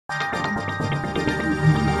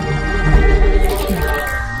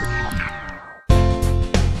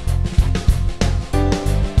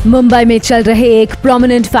मुंबई में चल रहे एक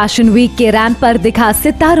प्रोमिनेंट फैशन वीक के रैंप पर दिखा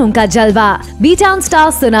सितारों का जलवा। B town star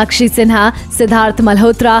Sonakshi Sinha, Siddharth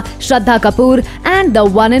Malhotra, Shraddha Kapoor and the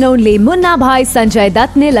one and only Munna भाई संजय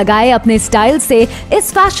दत्त ने लगाए अपने स्टाइल से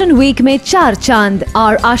इस फैशन वीक में चार चांद।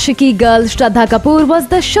 और आशिकी girl Shraddha Kapoor was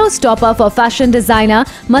the showstopper for fashion designer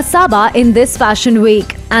Masaba in this fashion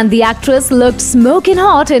week. And the actress looked smoking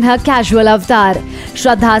hot in her casual avatar.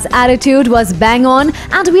 Shraddha's attitude was bang on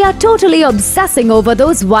and we are totally obsessing over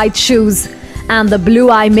those white shoes. And the blue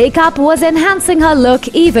eye makeup was enhancing her look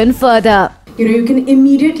even further. You know, you can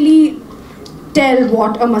immediately tell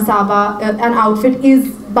what a Masaba, an outfit is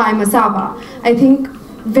by Masaba. I think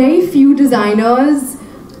very few designers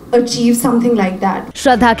achieve something like that.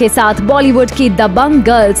 श्रद्धा के साथ बॉलीवुड की दबंग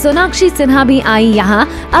girl Sonakshi Sinha भी आई यहाँ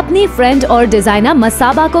अपनी friend और designer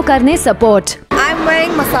Masaba को करने support. I'm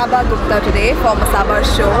wearing Masaba Gupta today for Masaba's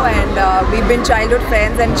show and we've been childhood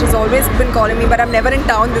friends and she's always been calling me but I'm never in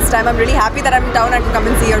town this time. I'm really happy that I'm in town and can come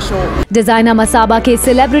and see her show. Designer Masaba के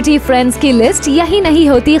celebrity friends की list यही नहीं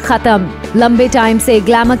होती खत्म। लंबे time से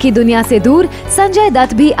glamour की दुनिया से दूर संजय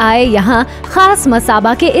दत्त भी आए यहाँ खास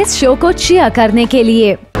मसाबा के इस शो को चीयर करने के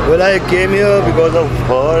लिए। Well, I came here because of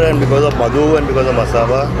her and because of Madhu and because of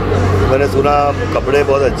Masaba. मैंने सुना कपड़े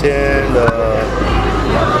बहुत अच्छे हैं and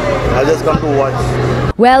I just come to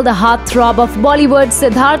watch. Well, the heartthrob of Bollywood,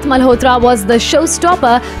 Siddharth Malhotra was the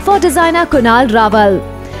showstopper for designer Kunal Rawal.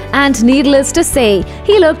 And needless to say,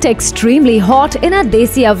 he looked extremely hot in a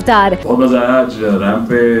desi avatar. बहुत मजा आया आज ramp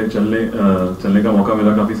पे चलने का मौका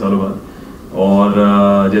मिला काफी सालों बाद।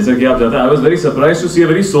 और जैसे कि आप जानते हैं, I was very surprised to see a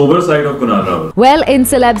very sober side of Kunal Rawal. Well, in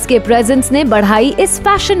celebs के presence ने बढ़ाई इस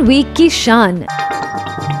fashion week की शान।